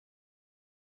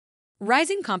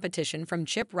Rising competition from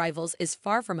chip rivals is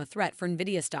far from a threat for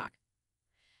NVIDIA stock.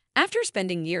 After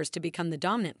spending years to become the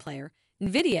dominant player,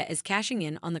 NVIDIA is cashing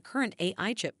in on the current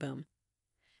AI chip boom.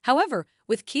 However,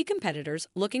 with key competitors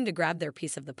looking to grab their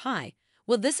piece of the pie,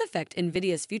 will this affect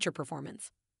NVIDIA's future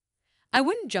performance? I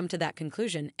wouldn't jump to that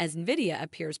conclusion, as NVIDIA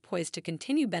appears poised to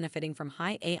continue benefiting from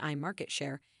high AI market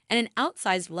share and an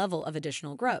outsized level of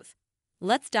additional growth.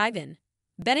 Let's dive in.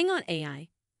 Betting on AI.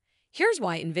 Here's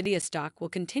why NVIDIA stock will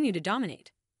continue to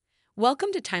dominate.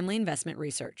 Welcome to Timely Investment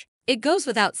Research. It goes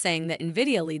without saying that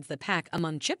NVIDIA leads the pack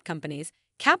among chip companies,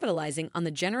 capitalizing on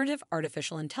the generative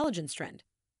artificial intelligence trend.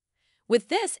 With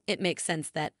this, it makes sense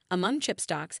that, among chip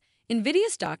stocks, NVIDIA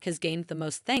stock has gained the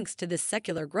most thanks to this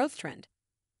secular growth trend.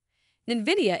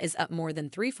 NVIDIA is up more than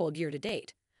threefold year to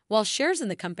date, while shares in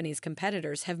the company's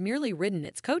competitors have merely ridden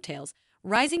its coattails,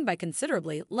 rising by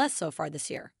considerably less so far this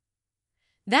year.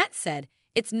 That said,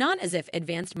 it's not as if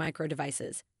Advanced Micro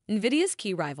Devices, NVIDIA's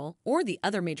key rival, or the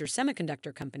other major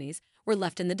semiconductor companies were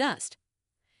left in the dust.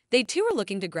 They too are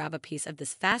looking to grab a piece of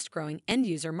this fast-growing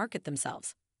end-user market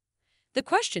themselves. The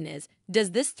question is,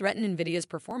 does this threaten NVIDIA's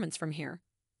performance from here?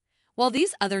 While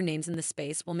these other names in the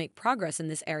space will make progress in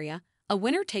this area, a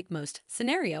winner-take-most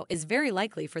scenario is very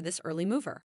likely for this early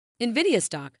mover. NVIDIA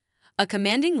stock, a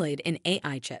commanding lead in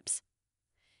AI chips.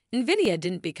 NVIDIA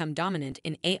didn't become dominant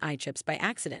in AI chips by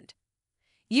accident.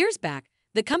 Years back,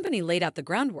 the company laid out the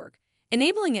groundwork,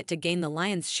 enabling it to gain the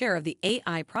lion's share of the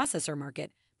AI processor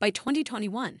market by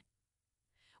 2021.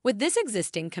 With this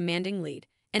existing commanding lead,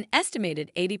 an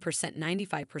estimated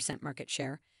 80%-95% market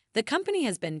share, the company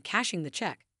has been cashing the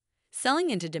check, selling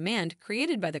into demand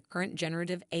created by the current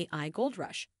generative AI gold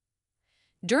rush.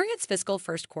 During its fiscal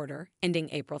first quarter, ending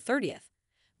April 30th,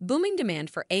 booming demand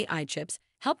for AI chips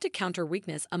helped to counter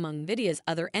weakness among NVIDIA's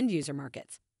other end-user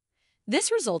markets.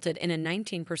 This resulted in a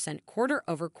 19%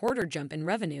 quarter-over-quarter jump in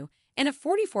revenue and a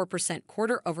 44%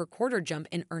 quarter-over-quarter jump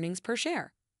in earnings per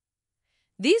share.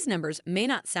 These numbers may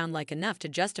not sound like enough to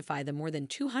justify the more than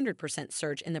 200%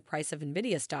 surge in the price of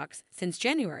NVIDIA stocks since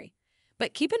January,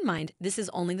 but keep in mind this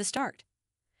is only the start.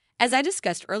 As I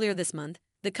discussed earlier this month,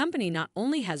 the company not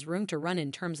only has room to run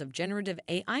in terms of generative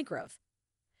AI growth,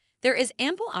 there is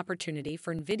ample opportunity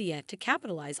for NVIDIA to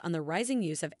capitalize on the rising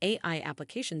use of AI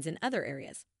applications in other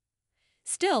areas.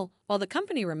 Still, while the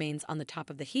company remains on the top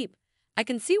of the heap, I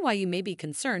can see why you may be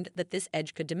concerned that this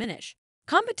edge could diminish.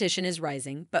 Competition is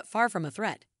rising, but far from a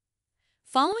threat.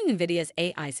 Following NVIDIA's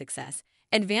AI success,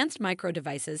 Advanced Micro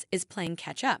Devices is playing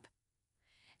catch-up.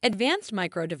 Advanced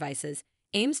Micro Devices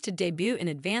aims to debut an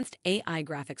Advanced AI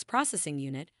Graphics Processing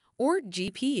Unit, or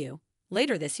GPU,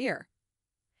 later this year.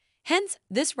 Hence,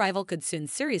 this rival could soon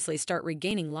seriously start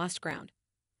regaining lost ground.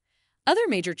 Other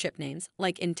major chip names,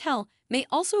 like Intel, may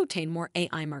also obtain more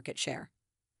AI market share.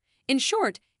 In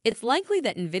short, it's likely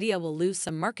that NVIDIA will lose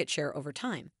some market share over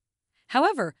time.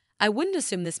 However, I wouldn't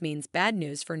assume this means bad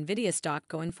news for NVIDIA stock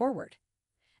going forward.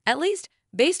 At least,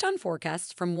 based on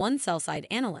forecasts from one sell-side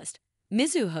analyst,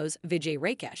 Mizuho's Vijay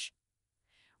Rakesh.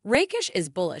 Rakesh is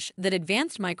bullish that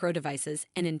Advanced Micro Devices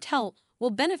and Intel will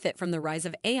benefit from the rise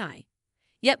of AI,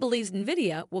 yet believes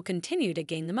NVIDIA will continue to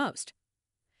gain the most.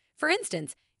 For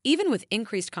instance, even with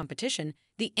increased competition,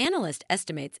 the analyst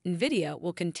estimates NVIDIA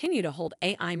will continue to hold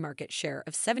AI market share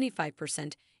of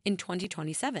 75% in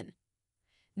 2027.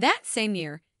 That same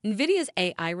year, NVIDIA's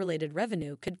AI-related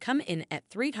revenue could come in at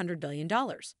 $300 billion.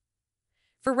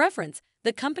 For reference,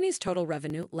 the company's total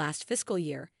revenue last fiscal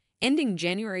year, ending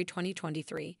January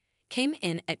 2023, came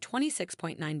in at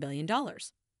 $26.9 billion.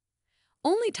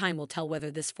 Only time will tell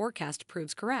whether this forecast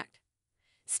proves correct.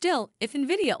 Still, if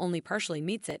NVIDIA only partially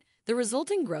meets it, the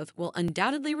resulting growth will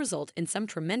undoubtedly result in some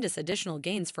tremendous additional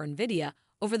gains for NVIDIA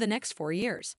over the next 4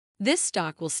 years. This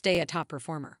stock will stay a top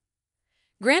performer.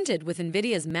 Granted, with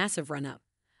NVIDIA's massive run-up,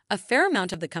 a fair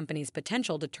amount of the company's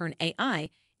potential to turn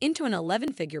AI into an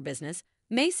 11-figure business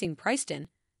may seem priced in,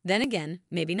 then again,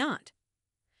 maybe not.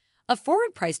 A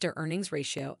forward price-to-earnings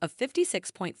ratio of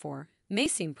 56.4 may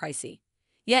seem pricey,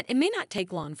 yet it may not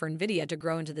take long for NVIDIA to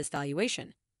grow into this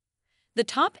valuation. The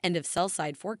top end of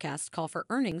sell-side forecasts call for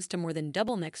earnings to more than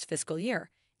double next fiscal year,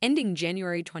 ending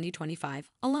January 2025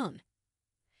 alone.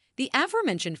 The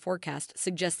aforementioned forecast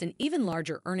suggests an even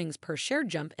larger earnings per share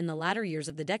jump in the latter years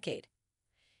of the decade.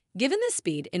 Given the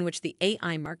speed in which the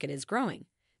AI market is growing,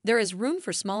 there is room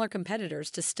for smaller competitors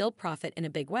to still profit in a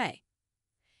big way.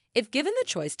 If given the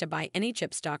choice to buy any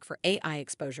chip stock for AI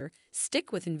exposure,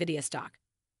 stick with NVIDIA stock.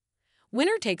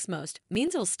 Winner takes most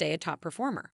means it'll stay a top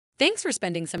performer. Thanks for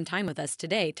spending some time with us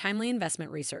today, Timely Investment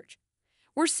Research.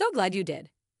 We're so glad you did.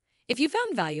 If you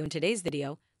found value in today's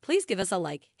video, please give us a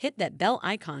like, hit that bell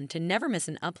icon to never miss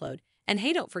an upload, and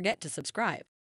hey, don't forget to subscribe.